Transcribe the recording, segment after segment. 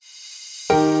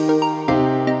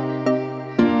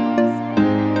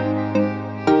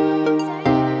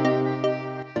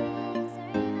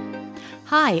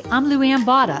Hi, I'm Lou Ann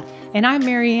Botta. And I'm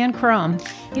Mary Ann Crum.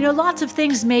 You know, lots of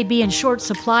things may be in short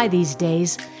supply these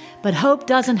days, but hope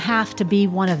doesn't have to be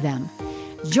one of them.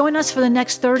 Join us for the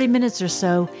next 30 minutes or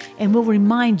so, and we'll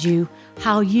remind you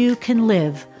how you can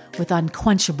live with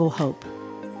unquenchable hope.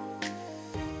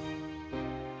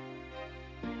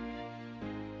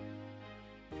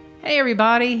 Hey,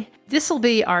 everybody. This will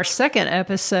be our second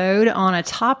episode on a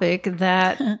topic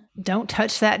that don't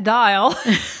touch that dial.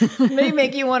 May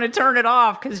make you want to turn it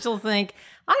off because you'll think,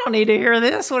 I don't need to hear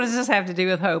this. What does this have to do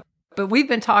with hope? But we've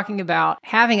been talking about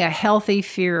having a healthy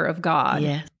fear of God.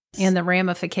 Yes. And the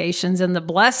ramifications and the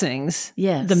blessings,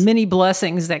 Yes. the many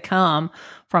blessings that come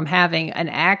from having an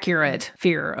accurate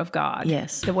fear of God.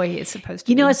 Yes. The way it's supposed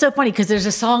to You be. know, it's so funny because there's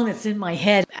a song that's in my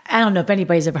head. I don't know if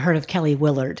anybody's ever heard of Kelly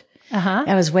Willard. Uh-huh.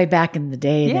 That was way back in the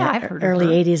day, Yeah, the I've heard of early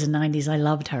her. 80s and 90s. I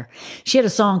loved her. She had a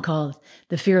song called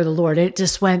The Fear of the Lord. It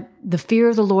just went, the fear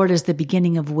of the Lord is the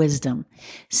beginning of wisdom.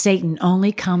 Satan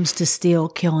only comes to steal,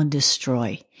 kill, and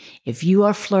destroy. If you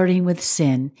are flirting with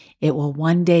sin, it will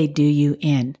one day do you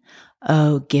in.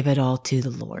 Oh, give it all to the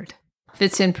Lord.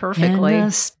 Fits in perfectly.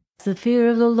 And the fear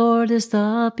of the Lord is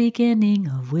the beginning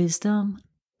of wisdom.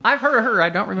 I've heard her. I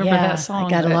don't remember that song. I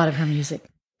got a but lot of her music.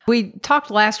 We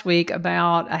talked last week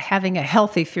about having a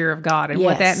healthy fear of God and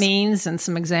what Yes. that means and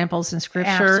some examples in Scripture.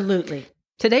 Absolutely.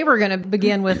 Today we're going to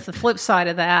begin with the flip side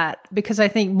of that because I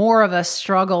think more of us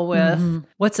struggle with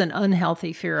what's an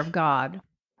unhealthy fear of God.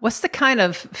 What's the kind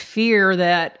of fear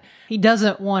that He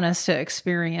doesn't want us to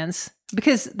experience?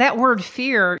 Because that word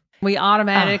fear, we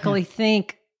automatically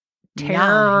think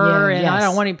terror and I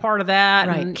don't want any part of that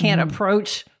and can't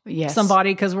approach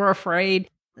somebody because we're afraid.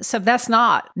 So that's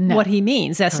not what He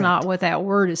means. That's not what that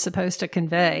word is supposed to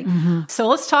convey. So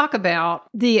let's talk about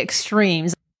the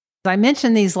extremes. I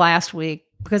mentioned these last week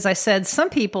because I said some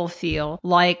people feel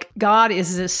like God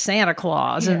is this Santa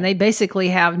Claus and they basically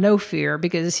have no fear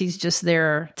because He's just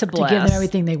there to bless. To give them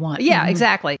everything they want. Yeah,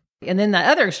 exactly. And then the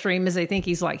other extreme is they think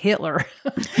He's like Hitler,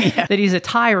 that He's a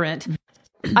tyrant.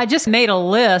 I just made a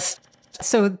list.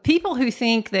 So people who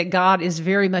think that God is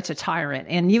very much a tyrant,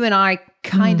 and you and I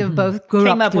kind of both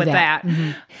came up with that.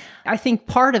 I think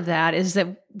part of that is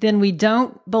that then we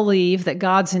don't believe that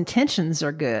God's intentions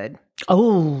are good.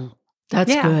 Oh,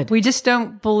 that's good. We just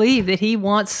don't believe that He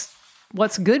wants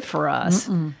what's good for us.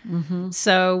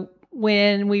 So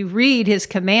when we read His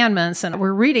commandments and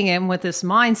we're reading them with this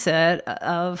mindset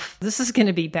of this is going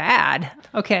to be bad.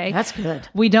 Okay. That's good.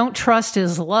 We don't trust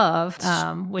His love,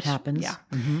 which happens. Yeah.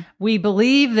 We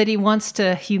believe that He wants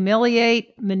to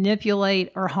humiliate,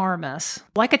 manipulate, or harm us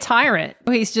like a tyrant.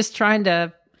 He's just trying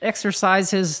to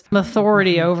exercise His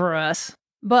authority over us.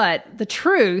 But the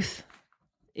truth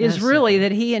is really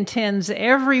that He intends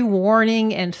every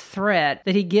warning and threat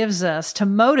that He gives us to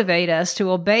motivate us to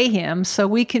obey Him so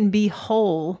we can be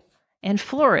whole and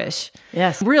flourish.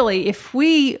 Yes. Really, if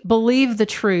we believe the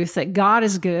truth that God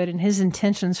is good and His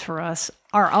intentions for us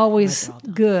are always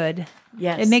good,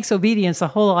 it makes obedience a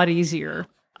whole lot easier.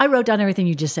 I wrote down everything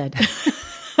you just said.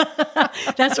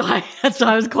 That's why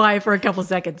I was quiet for a couple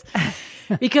seconds.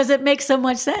 Because it makes so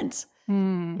much sense.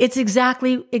 It's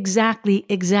exactly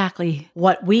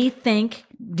what we think.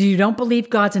 You don't believe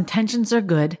God's intentions are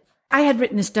good. I had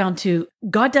written this down too.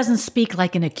 God doesn't speak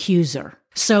like an accuser.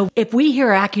 So if we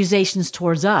hear accusations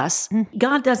towards us,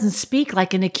 God doesn't speak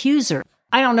like an accuser.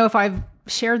 I don't know if I've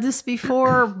shared this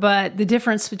before, but the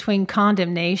difference between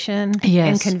condemnation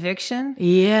and conviction.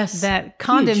 Yes. That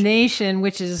condemnation,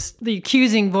 which is the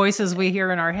accusing voices we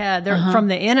hear in our head, they're from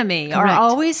the enemy, are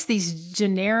always these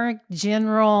generic,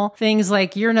 general things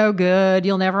like, you're no good,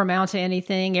 you'll never amount to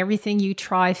anything, everything you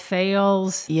try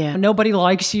fails, nobody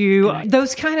likes you. Correct.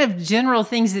 Those kind of general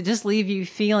things that just leave you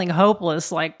feeling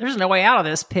hopeless, like there's no way out of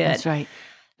this pit. That's right.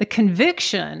 The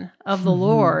conviction of the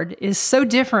Lord is so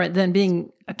different than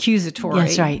being accusatory.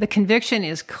 That's right. The conviction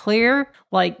is clear,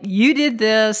 like you did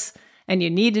this and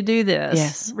you need to do this.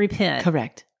 Yes. Repent.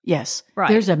 Correct. Yes. Right.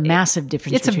 There's a massive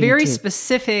difference. It's a between very the two.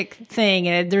 specific thing,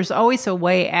 and there's always a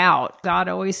way out. God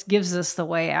always gives us the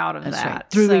way out of That's that. right.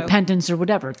 Through repentance or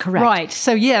whatever. Correct. Right.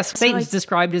 So yes, Satan's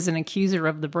described as an accuser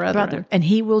of the brethren. And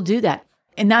he will do that.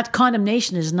 And that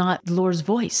condemnation is not the Lord's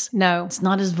voice. No. It's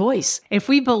not His voice. If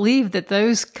we believe that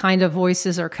those kind of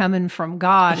voices are coming from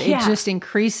God, it just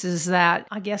increases that,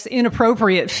 I guess,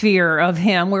 inappropriate fear of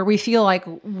Him where we feel like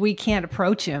we can't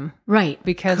approach Him. Right.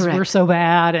 Because we're so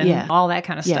bad and all that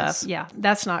kind of Yes. stuff. Yeah,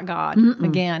 that's not God.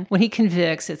 Again, when He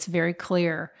convicts, it's very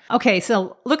clear. Okay,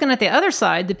 so looking at the other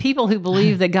side, the people who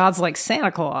believe that God's like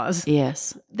Santa Claus,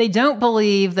 Yes. they don't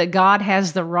believe that God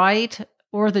has the right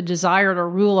or the desire to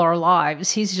rule our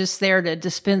lives. He's just there to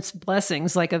dispense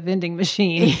blessings like a vending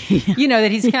machine.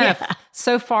 That he's kind of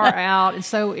so far out and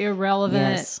so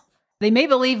irrelevant. Yes. They may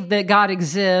believe that God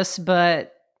exists,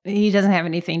 but he doesn't have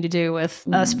anything to do with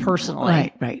us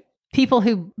personally. Right. People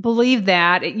who believe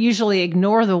that usually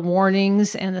ignore the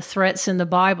warnings and the threats in the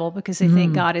Bible because they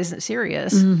think God isn't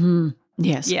serious.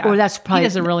 Yes. Yeah. Or that's probably, he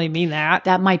doesn't really mean that.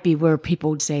 that might be where people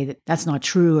would say that that's not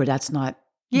true or that's not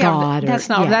God. That's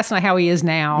not how he is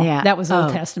now. Yeah. That was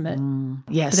Old Testament.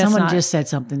 Yeah. But that's Someone not- just said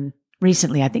something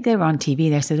recently. I think they were on TV.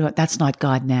 They said, oh, that's not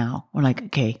God now. We're like,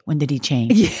 okay, when did he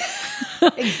change?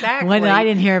 Exactly. When I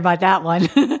didn't hear about that one.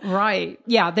 Right.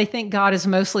 Yeah. They think God is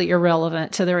mostly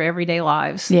irrelevant to their everyday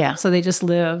lives. Yeah. So they just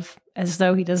live as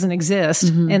though he doesn't exist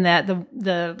and that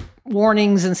the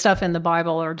warnings and stuff in the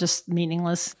Bible are just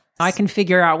meaningless. I can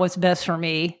figure out what's best for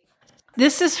me.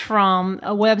 This is from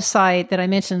a website that I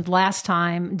mentioned last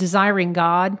time, Desiring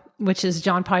God, which is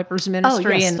John Piper's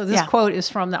ministry. yes. And so this Yeah. quote is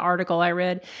from the article I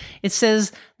read. It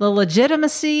says, "The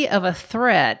legitimacy of a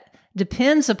threat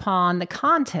depends upon the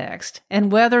context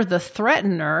and whether the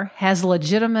threatener has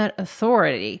legitimate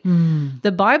authority.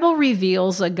 The Bible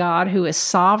reveals a God who is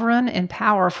sovereign and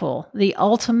powerful, the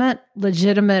ultimate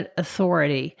legitimate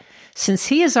authority. Since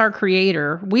he is our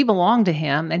creator, we belong to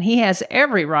him, and he has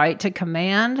every right to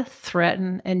command,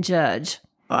 threaten, and judge."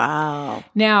 Wow.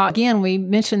 Now, again, we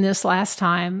mentioned this last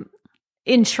time.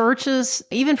 In churches,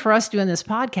 even for us doing this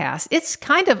podcast, it's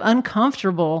kind of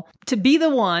uncomfortable to be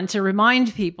the one to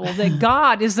remind people that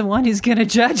God is the one who's going to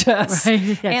judge us. Right.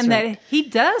 That's and right. that he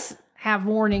does have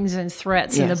warnings and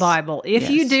threats in the Yes. Bible.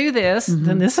 If you Yes. do this,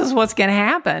 then this is what's going to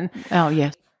happen. Oh,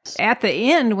 yes. At the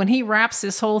end, when he wraps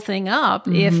this whole thing up,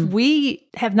 if we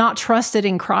have not trusted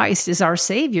in Christ as our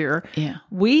Savior, Yeah.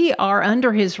 we are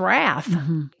under his wrath.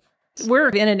 We're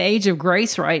in an age of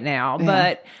grace right now,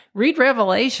 but read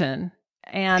Revelation,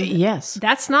 and Yes.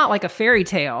 that's not like a fairy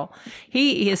tale.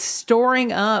 He is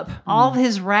storing up all of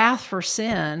his wrath for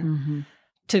sin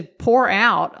to pour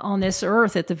out on this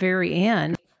earth at the very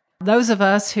end. Those of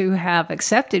us who have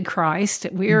accepted Christ,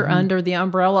 we're under the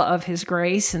umbrella of his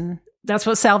grace, and that's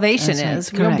what salvation That's right.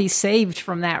 is. We'll Correct. be saved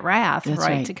from that wrath, That's right,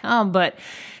 right. to come. But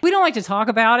we don't like to talk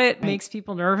about it. It makes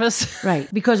people nervous.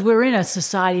 Right. Because we're in a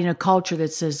society and a culture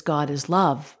that says God is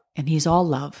love and he's all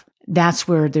love. That's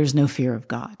where there's no fear of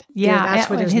God. Yeah, That's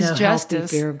where and there's his no healthy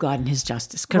justice. fear of God and his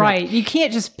justice. Correct. Right. You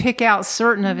can't just pick out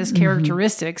certain of his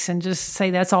characteristics and just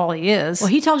say that's all he is. Well,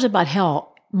 he talks about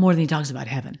hell more than he talks about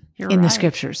heaven You're in the right.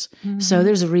 scriptures. So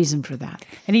there's a reason for that.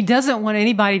 And he doesn't want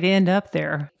anybody to end up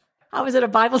there. I was at a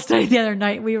Bible study the other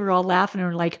night. We were all laughing and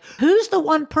we're like, who's the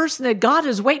one person that God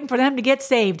is waiting for them to get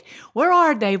saved? Where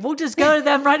are they? We'll just go to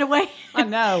them right away. I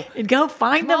know. And go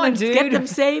find Come them on, and dude. get them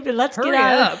saved and let's Hurry get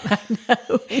out up.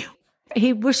 of it.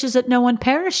 He wishes that no one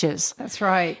perishes. That's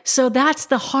right. So that's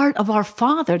the heart of our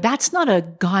Father. That's not a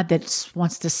God that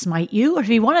wants to smite you, or if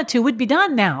he wanted to, would be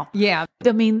done now. Yeah.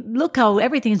 I mean, look how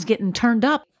everything's getting turned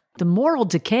up. The moral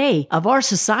decay of our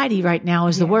society right now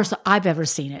is the worst I've ever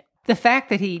seen it. The fact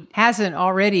that he hasn't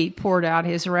already poured out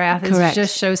his wrath Correct.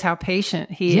 just shows how patient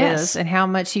he Yes. is and how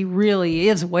much he really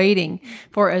is waiting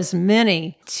for as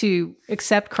many to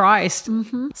accept Christ.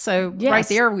 So Yes. right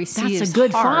there we see that's his a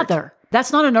good heart. father.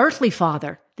 That's not an earthly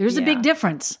father. There's a Yeah. big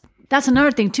difference. That's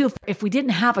another thing too. If we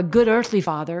didn't have a good earthly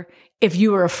father, if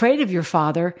you were afraid of your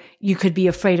father, you could be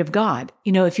afraid of God.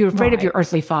 You know, if you're afraid of your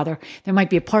earthly father, there might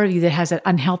be a part of you that has that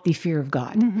unhealthy fear of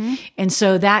God. And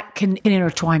so that can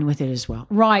intertwine with it as well.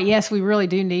 Right. Yes, we really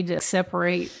do need to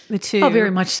separate the two. Oh, very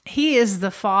much. He is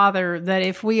the father that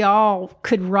if we all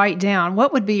could write down,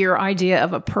 what would be your idea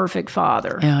of a perfect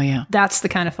father? Oh, yeah. That's the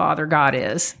kind of father God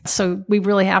is. So we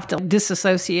really have to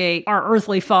disassociate our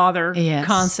earthly father Yes.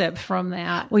 concept from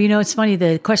that. Well, you know, it's funny.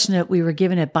 The question that we were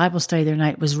given at Bible study the other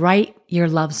night was write your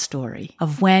love story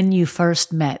of when you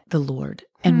first met the Lord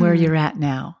and where you're at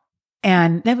now.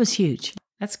 And that was huge.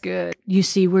 That's good. You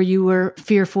see where you were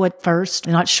fearful at first,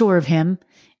 not sure of him,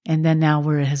 and then now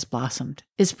where it has blossomed.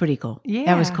 It's pretty cool. Yeah,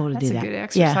 that was cool to that's do a that. good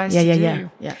exercise yeah, to yeah, do. yeah,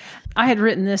 yeah. I had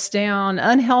written this down.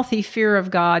 Unhealthy fear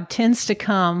of God tends to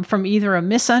come from either a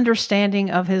misunderstanding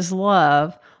of his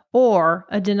love or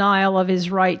a denial of his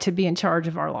right to be in charge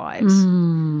of our lives.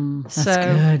 That's So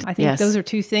good. I think Yes. those are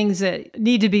two things that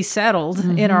need to be settled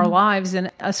in our lives. And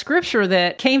a scripture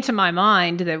that came to my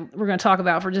mind that we're going to talk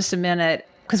about for just a minute,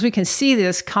 because we can see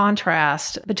this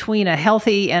contrast between a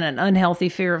healthy and an unhealthy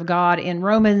fear of God in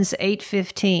Romans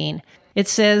 8:15. It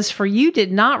says, "For you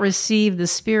did not receive the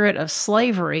spirit of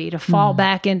slavery to fall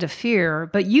back into fear,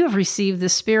 but you have received the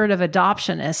spirit of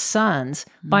adoption as sons,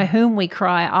 by whom we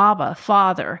cry, Abba,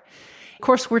 Father. Of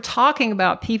course, we're talking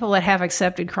about people that have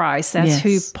accepted Christ. That's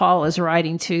who Paul is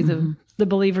writing to, the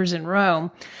believers in Rome.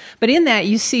 But in that,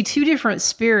 you see two different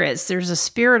spirits. There's a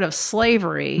spirit of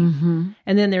slavery, and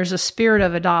then there's a spirit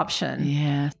of adoption.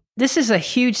 Yeah. This is a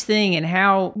huge thing in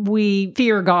how we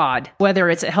fear God, whether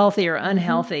it's healthy or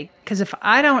unhealthy. Because if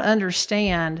I don't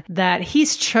understand that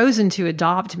He's chosen to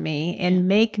adopt me and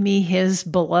make me His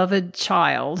beloved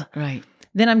child, Right.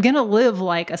 then I'm going to live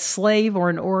like a slave or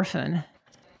an orphan.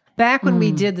 Back when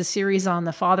we did the series on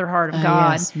the Father Heart of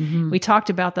God, yes. we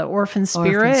talked about the orphan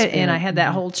spirit, and I had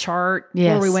that whole chart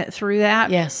where we went through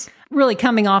that. Yes. Really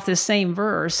coming off this same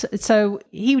verse. So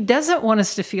He doesn't want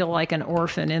us to feel like an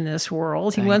orphan in this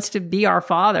world. He wants to be our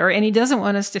Father, and He doesn't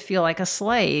want us to feel like a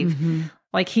slave.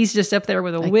 Like He's just up there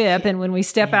with a whip, and when we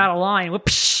step out of line,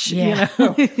 whoosh, you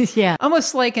know, Yeah.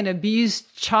 almost like an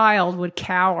abused child would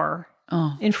cower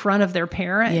in front of their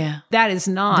parent. Yeah. That is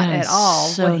not That at is all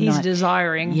so what He's not.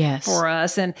 desiring Yes. for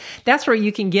us. And that's where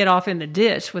you can get off in the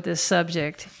ditch with this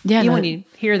subject. Yeah, When you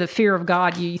hear the fear of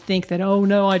God, you think that, oh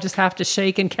no, I just have to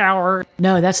shake and cower.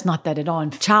 No, that's not that at all.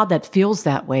 And a child that feels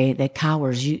that way, that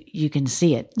cowers, you can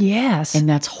see it. Yes. And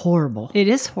that's horrible. It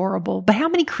is horrible. But how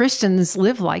many Christians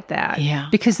live like that? Yeah.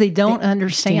 Because they don't understand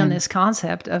understand. this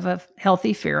concept of a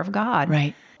healthy fear of God.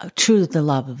 Right. True the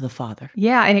love of the Father.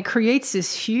 Yeah, and it creates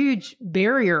this huge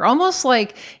barrier, almost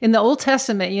like in the Old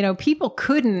Testament, you know, people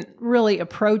couldn't really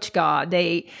approach God.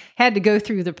 They had to go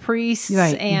through the priests,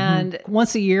 Right, and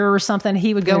once a year or something,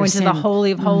 He would go Their into the sin. Holy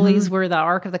of Holies where the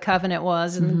Ark of the Covenant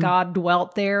was, and God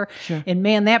dwelt there. Sure. And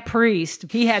man, that priest,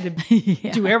 he had to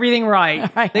do everything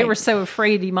right. Right. They were so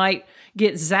afraid he might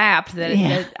get zapped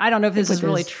that I don't know if this is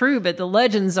really true, but the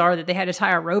legends are that they had to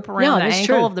tie a rope around the that's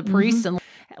ankle true. of the priest and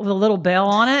with a little bell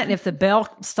on it, and if the bell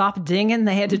stopped dinging,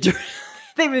 they had to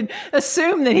they would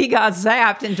assume that he got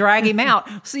zapped and drag him out.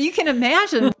 So you can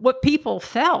imagine what people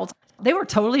felt. They were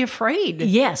totally afraid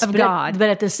Yes. of but God. but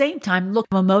at the same time, look,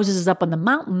 when Moses is up on the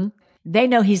mountain, they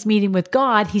know he's meeting with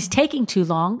God. He's taking too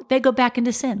long. They go back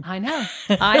into sin. I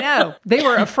know. They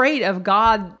were afraid of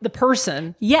God, the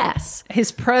person, Yes.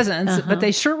 His presence, but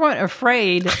they sure weren't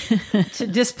afraid to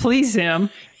displease Him.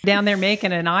 Down there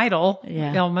making an idol,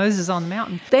 Moses on the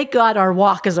mountain. Thank God our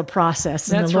walk is a process,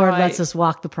 and That's the Lord right. lets us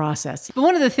walk the process. But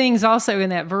one of the things also in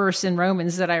that verse in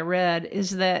Romans that I read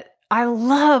is that I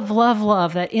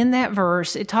love that in that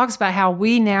verse, it talks about how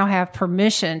we now have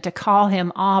permission to call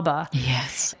Him Abba.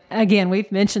 Yes. Again,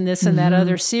 we've mentioned this in that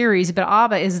other series, but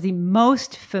Abba is the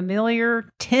most familiar,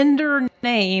 tender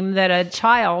name that a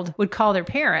child would call their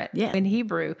parent in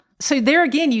Hebrew. So there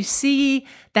again, you see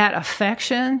that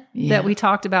affection that we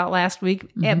talked about last week,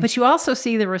 but you also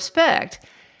see the respect.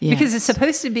 Because it's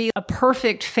supposed to be a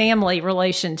perfect family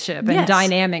relationship and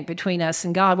dynamic between us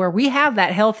and God, where we have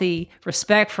that healthy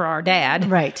respect for our dad.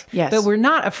 Right. Yes. But we're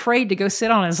not afraid to go sit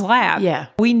on his lap. Yeah.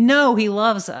 We know He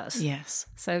loves us. Yes.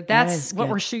 So that's is what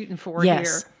good. we're shooting for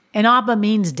Yes. here. And Abba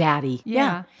means daddy.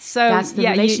 Yeah. So that's the you-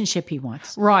 relationship He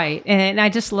wants. Right. And I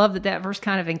just love that verse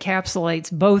kind of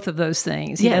encapsulates both of those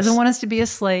things. He Yes. doesn't want us to be a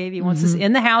slave. He wants us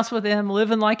in the house with Him,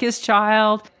 living like His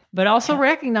child, but also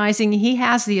recognizing He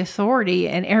has the authority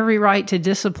and every right to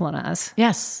discipline us.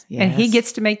 Yes. And He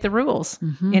gets to make the rules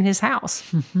in His house.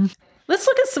 Let's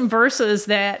look at some verses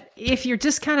that if you're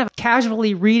just kind of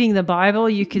casually reading the Bible,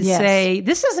 you could say,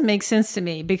 this doesn't make sense to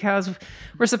me because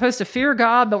we're supposed to fear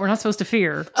God, but we're not supposed to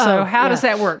fear. So how does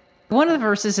that work? One of the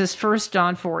verses is 1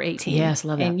 John 4:18. Yes,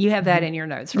 love that. And you have that in your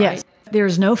notes, right? Yes. There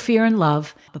is no fear in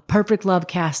love, but perfect love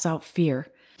casts out fear.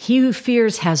 He who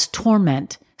fears has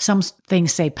torment. Some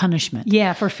things say punishment.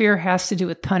 Yeah, for fear has to do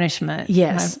with punishment.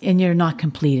 Yes. And you're not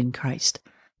complete in Christ.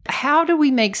 How do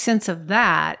we make sense of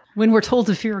that when we're told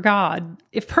to fear God?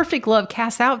 If perfect love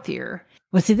casts out fear.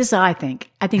 Well, see, this is how I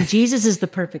think. I think Jesus is the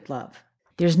perfect love.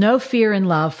 There's no fear in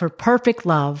love, for perfect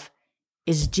love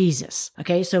is Jesus.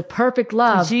 Okay, so perfect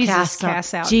love Jesus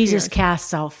casts out fear.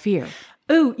 casts out fear.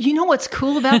 Oh, you know what's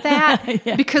cool about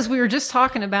that? Because we were just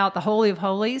talking about the Holy of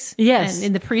Holies. Yes.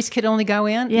 And the priest could only go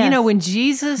in. Yes. You know, when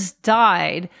Jesus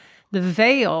died, the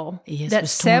veil that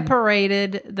was torn.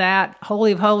 separated that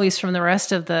Holy of Holies from the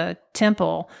rest of the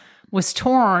temple was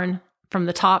torn from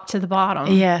the top to the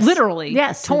bottom. Yes. Literally.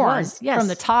 Yes, it torn was. Yes. from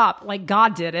the top, like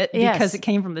God did it, Yes. because it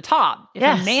came from the top. If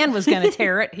Yes. a man was going to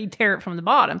tear it, he'd tear it from the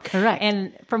bottom. Correct.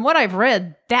 And from what I've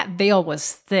read, that veil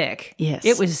was thick. Yes.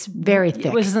 It was Very thick.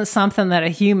 It wasn't something that a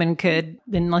human could,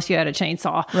 unless you had a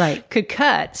chainsaw, Right. could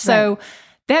cut. So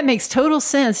that makes total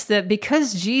sense that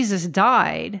because Jesus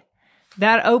died,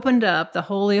 that opened up the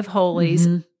Holy of Holies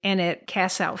and it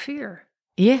casts out fear.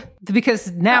 Yeah. Because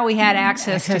now we had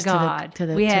access to Access to the- God. to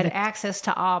the- we to had the- access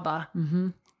to Abba.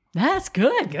 That's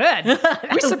good. Good.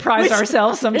 We surprise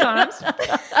ourselves sometimes.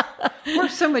 We're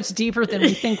so much deeper than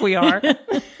we think we are.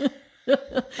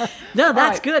 No,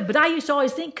 that's good. But I used to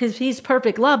always think because he's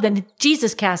perfect love, then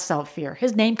Jesus casts out fear.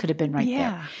 His name could have been right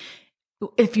there.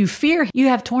 If you fear, you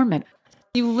have torment.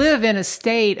 You live in a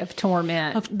state of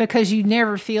torment because you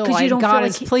never feel like God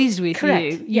is pleased with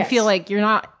you. You feel like you're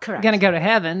not going to go to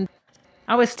heaven.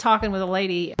 I was talking with a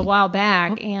lady a while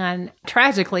back, and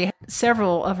tragically,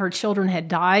 several of her children had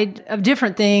died of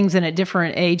different things and at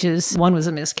different ages. One was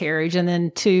a miscarriage, and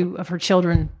then 2 of her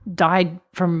children died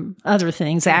from other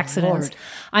things, accidents. Lord.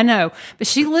 I know. But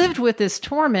she lived with this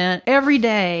torment every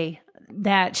day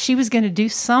that she was going to do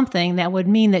something that would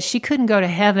mean that she couldn't go to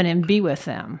heaven and be with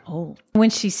them. Oh. When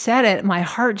she said it, my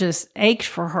heart just ached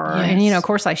for her. Yes. And, of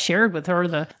course, I shared with her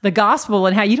the gospel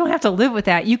and how you don't have to live with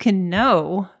that. You can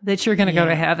know that you're going to go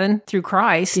to heaven through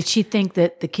Christ. Did she think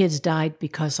that the kids died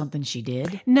because something she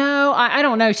did? No, I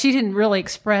don't know. She didn't really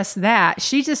express that.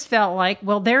 She just felt like,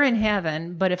 well, they're in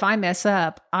heaven, but if I mess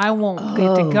up, I won't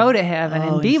get to go to heaven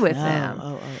and be with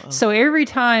them. So every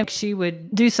time she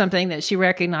would do something that she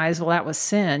recognized, well, that was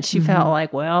sin, she felt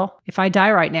like, well, if I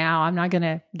die right now, I'm not going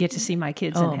to get to see my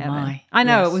kids in heaven. My. I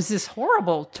know, it was this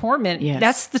horrible torment. Yes.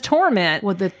 That's the torment.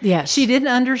 Well, She didn't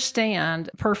understand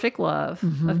perfect love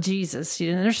of Jesus. She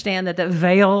didn't understand that the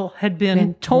veil had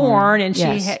been torn and she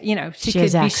had, she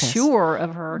could be sure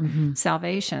of her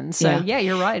salvation. So yeah,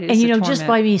 you're right. It's and just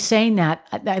by me saying that,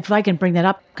 if I can bring that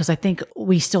up, because I think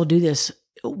we still do this,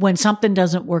 when something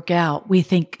doesn't work out, we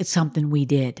think it's something we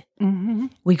did. Mm-hmm.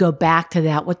 We go back to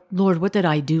that. Lord, what did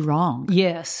I do wrong?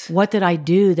 Yes. What did I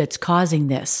do that's causing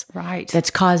this? Right.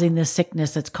 That's causing this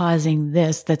sickness, that's causing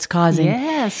this, that's causing.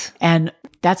 Yes. And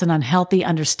that's an unhealthy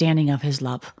understanding of his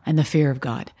love and the fear of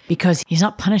God, because he's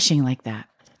not punishing like that.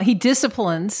 He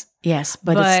disciplines. Yes,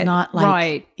 but it's not like,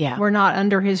 right. Yeah. We're not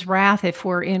under his wrath if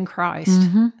we're in Christ.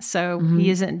 So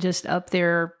he isn't just up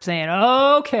there saying,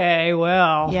 okay,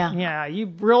 well, yeah,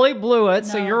 you really blew it.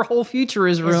 So your whole future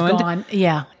is ruined. It's gone.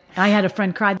 Yeah. I had a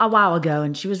friend cry a while ago,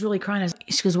 and she was really crying.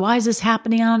 She goes, why is this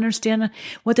happening? I don't understand.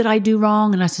 What did I do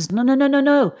wrong? And I says,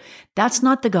 no. That's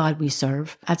not the God we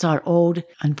serve. That's our old,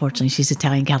 unfortunately, she's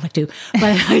Italian Catholic too.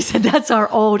 But I said, that's our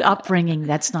old upbringing.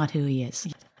 That's not who he is.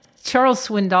 Charles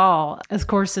Swindoll, of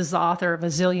course, is the author of a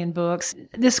zillion books.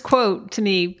 This quote to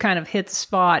me kind of hit the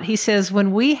spot. He says,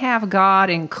 when we have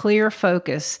God in clear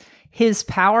focus, his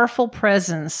powerful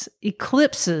presence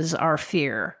eclipses our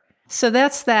fear. So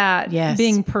that's that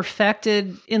being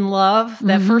perfected in love.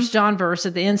 That 1 John verse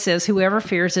at the end says, whoever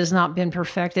fears has not been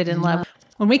perfected in love.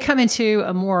 When we come into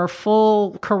a more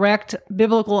full, correct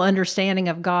biblical understanding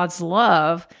of God's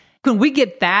love, when we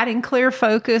get that in clear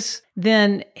focus,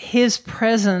 then his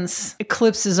presence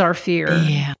eclipses our fear.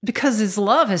 Yeah. Because his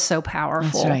love is so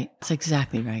powerful. That's right. That's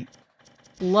exactly right.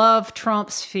 Love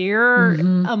trumps fear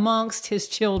amongst his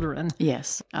children.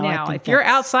 Yes. Now, if you're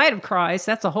outside of Christ,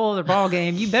 that's a whole other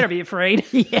ballgame. You better be afraid.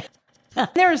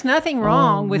 There is nothing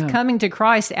wrong with coming to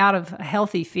Christ out of a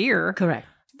healthy fear. Correct.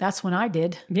 That's when I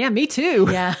did. Yeah, me too.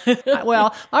 Yeah.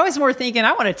 Well, I was more thinking,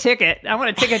 I want a ticket. I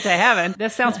want a ticket to heaven.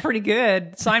 That sounds pretty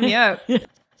good. Sign me up.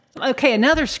 Okay,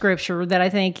 another scripture that I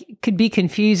think could be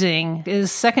confusing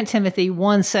is 2 Timothy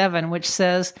 1:7, which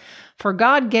says, for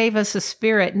God gave us a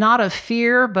spirit not of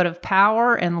fear, but of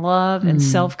power and love and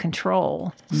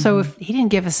self-control. So if he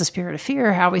didn't give us a spirit of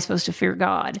fear, how are we supposed to fear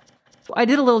God? I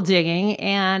did a little digging,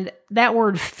 and that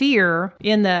word fear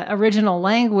in the original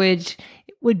language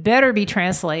would better be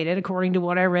translated, according to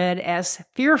what I read, as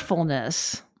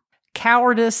fearfulness,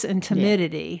 cowardice, and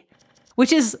timidity,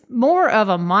 which is more of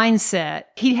a mindset.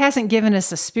 He hasn't given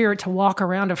us a spirit to walk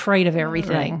around afraid of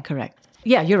everything. Right, correct.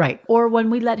 Yeah, you're right. Or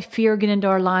when we let fear get into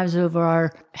our lives over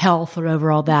our health or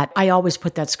over all that, I always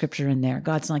put that scripture in there.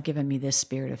 God's not giving me this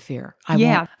spirit of fear.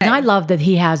 And I love that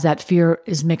he has that fear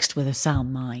is mixed with a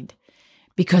sound mind,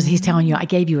 because he's telling you, I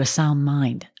gave you a sound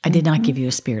mind. I did not give you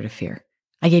a spirit of fear.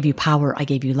 I gave you power, I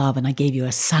gave you love, and I gave you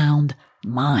a sound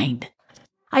mind.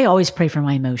 I always pray for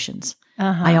my emotions.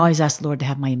 I always ask the Lord to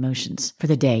have my emotions for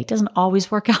the day. It doesn't always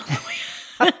work out that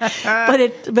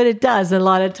way, but it does a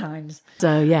lot of times.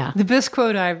 So yeah. The best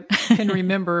quote I can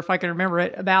remember, if I can remember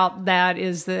it, about that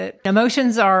is that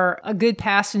emotions are a good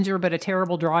passenger, but a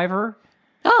terrible driver.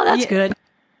 Oh, that's good.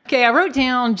 Okay, I wrote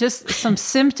down just some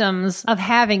symptoms of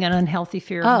having an unhealthy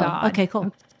fear of God. Okay,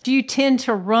 cool. You tend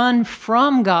to run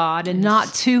from God and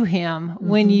not to him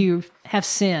when you have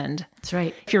sinned. That's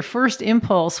right. If your first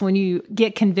impulse when you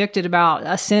get convicted about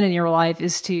a sin in your life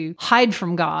is to hide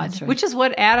from God, which is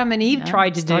what Adam and Eve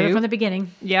tried to do. Started from the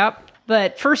beginning. Yep.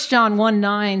 But 1 John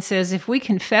 1:9 says, if we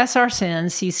confess our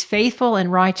sins, he's faithful and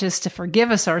righteous to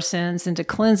forgive us our sins and to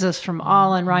cleanse us from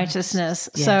all unrighteousness.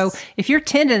 Yes. So if your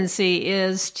tendency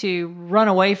is to run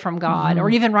away from God, or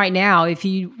even right now, if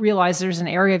you realize there's an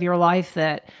area of your life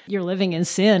that you're living in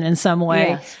sin in some way,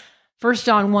 Yes. 1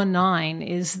 John 1:9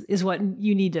 is what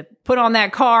you need to put on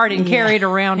that card and carry it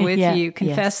around with Yeah. you.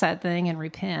 Confess Yes. that thing and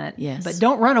repent. Yes. But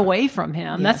don't run away from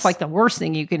him. That's Yes. like the worst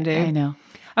thing you can do. I know.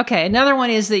 Okay, another one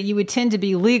is that you would tend to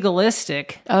be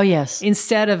legalistic Oh, yes.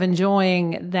 instead of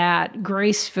enjoying that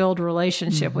grace-filled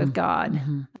relationship with God.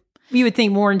 You would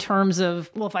think more in terms of,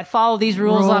 well, if I follow these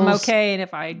rules, I'm okay. And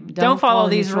if I don't follow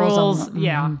these rules,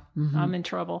 I'm in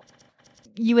trouble.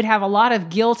 You would have a lot of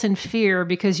guilt and fear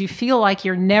because you feel like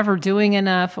you're never doing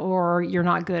enough or you're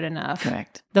not good enough.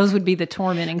 Correct. Those would be the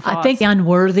tormenting thoughts. I think the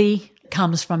unworthy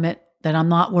comes from it, that I'm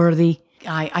not worthy.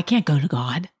 I can't go to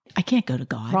God. I can't go to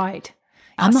God. Right.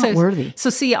 I'm not worthy. So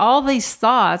see, all these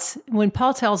thoughts, when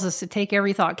Paul tells us to take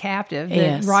every thought captive that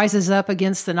Yes. rises up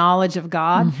against the knowledge of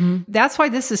God, that's why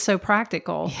this is so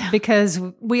practical, because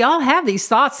we all have these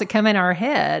thoughts that come in our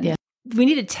head. Yeah. We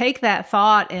need to take that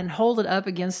thought and hold it up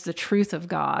against the truth of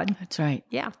God. That's right.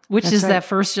 Yeah. Which That's is right. that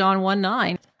 1 John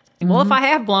 1:9. Well, if I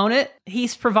have blown it,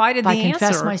 he's provided If I the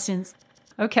confess answer. my sins.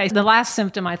 Okay. The last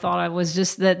symptom I thought of was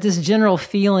just that this general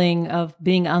feeling of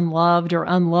being unloved or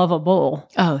unlovable.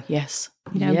 Oh, yes.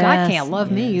 You know, God can't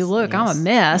love me. Yes, Look, I'm a yes,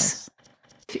 mess.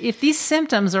 yes. If these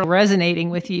symptoms are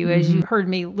resonating with you as you heard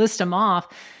me list them off,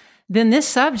 then this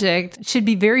subject should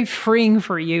be very freeing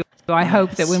for you. I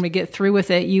hope that when we get through with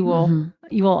it, you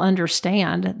will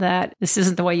understand that this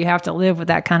isn't the way you have to live with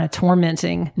that kind of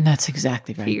tormenting That's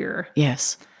exactly right. fear.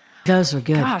 Yes. Those were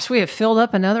good. Gosh, we have filled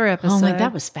up another episode. Oh, my,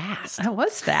 that was fast. That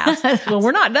was fast. Well,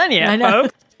 we're not done yet, I know.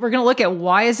 folks. We're going to look at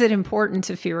why is it important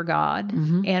to fear God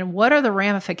and what are the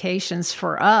ramifications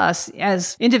for us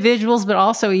as individuals, but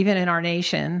also even in our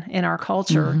nation, in our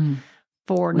culture,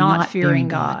 for not fearing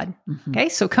God. Okay,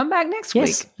 so come back next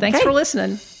Yes. week. Thanks Okay. for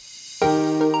listening.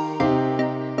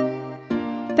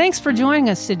 Thanks for joining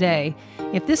us today.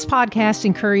 If this podcast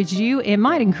encouraged you, it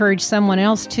might encourage someone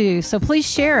else too. So please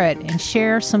share it and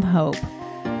share some hope.